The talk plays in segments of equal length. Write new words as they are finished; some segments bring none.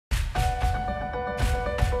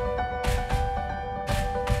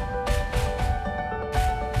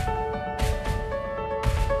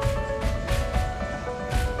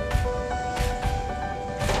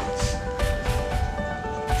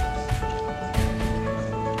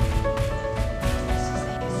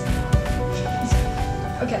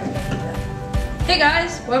Hey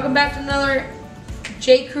guys, welcome back to another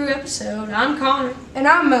J Crew episode. I'm Connor. And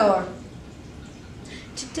I'm Miller.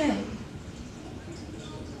 Today,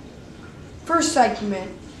 First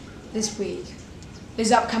segment this week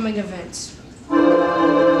is upcoming events.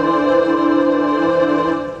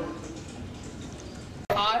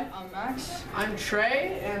 Hi, I'm Max. I'm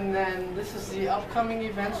Trey, and then this is the upcoming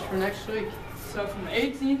events for next week. So from the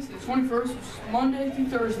 18th to the 21st, which is Monday through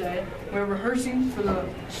Thursday, we're rehearsing for the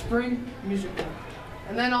spring musical.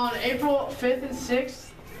 And then on April 5th and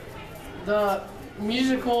 6th, the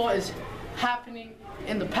musical is happening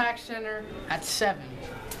in the PAC Center at 7.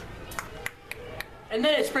 And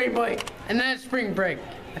then it's spring break.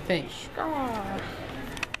 I think.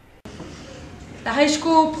 the high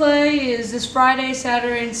school play is this Friday,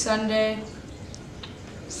 Saturday, and Sunday.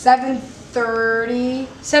 7:30.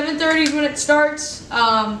 7:30 is when it starts.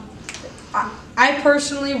 I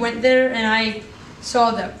personally went there and I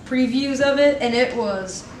saw the previews of it, and it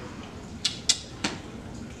was.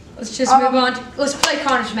 Let's just move on. Let's play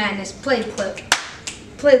Connor's Madness. Play the clip.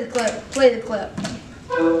 Play the clip. Play the clip.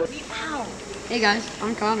 Hey guys,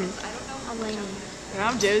 I'm Connor. I'm Lainey. And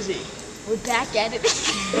I'm Josie. We're back at it.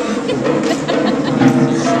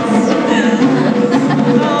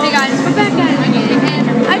 Hey guys, we're back at it again,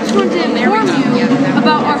 and I just wanted to inform you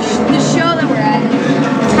about the show that we're at.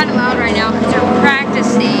 It's kind of loud right now because they're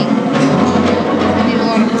practicing. I need a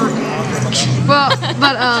lot of work.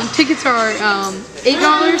 But tickets are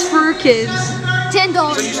 $8 for kids. $10.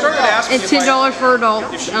 And $10 for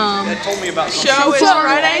adults. Show is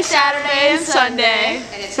Friday, Saturday, and Sunday.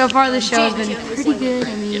 So far the show has been pretty good.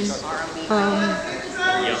 I mean,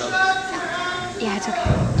 yeah, it's okay.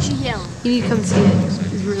 She yelling. You need to come see it.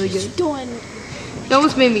 It's really good. Doing It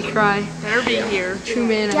almost made me cry. Better be here. True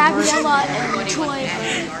man at heart. Gabriella and Troy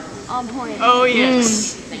on point. Oh,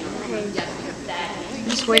 yes. I'm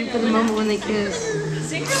just waiting for the moment when they kiss.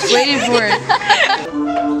 Just waiting for it.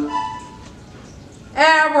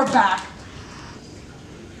 And we're back.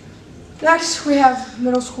 Next, we have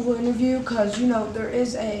middle school interview because there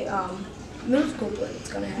is a middle school play that's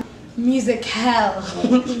gonna happen. Musical.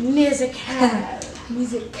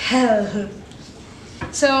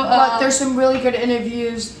 So, But there's some really good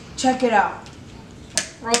interviews. Check it out.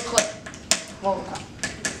 roll clip. Roll the clip.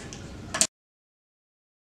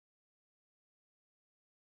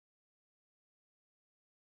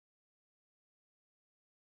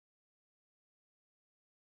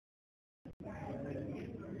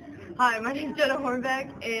 Hi, my name is Jenna Hornbeck,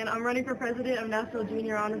 and I'm running for president of National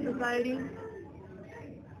Junior Honor Society.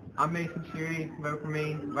 I'm Mason Sheary. Vote for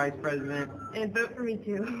me, vice president. And vote for me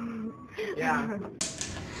too. Yeah.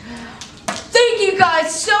 Thank you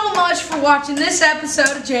guys so much for watching this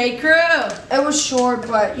episode of J Crew. It was short,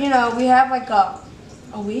 but we have like a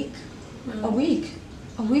week. A week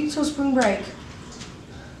till spring break.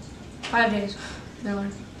 5 days. Miller.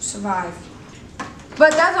 Survive.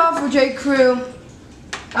 But that's all for J Crew.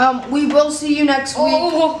 We will see you next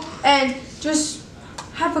week, and just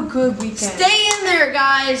have a good weekend. Stay in there,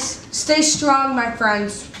 guys. Stay strong, my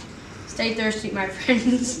friends. Stay thirsty, my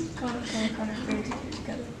friends.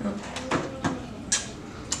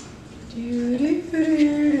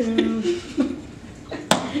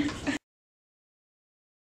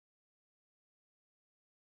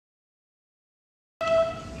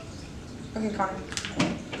 Okay, Connor.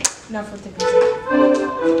 Enough with the music.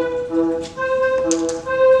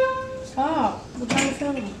 Stop. We're trying to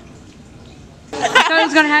film it. I thought it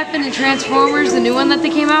was gonna happen in Transformers, the new one that they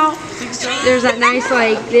came out. There's that nice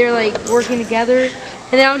they're working together,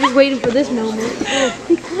 and then I'm just waiting for this moment. Oh,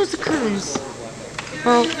 they closed the curtains.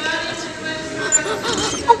 Well.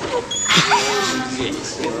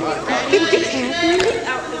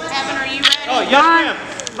 Oh, yes,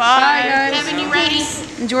 Bye, guys. Evan, you ready?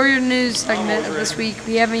 Enjoy your news segment of this week.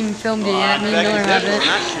 We haven't even filmed it yet. Me and Miller have it.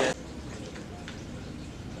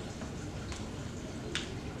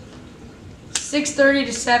 6:30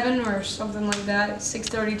 to 7 or something like that.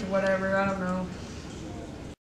 6:30 to whatever. I don't know.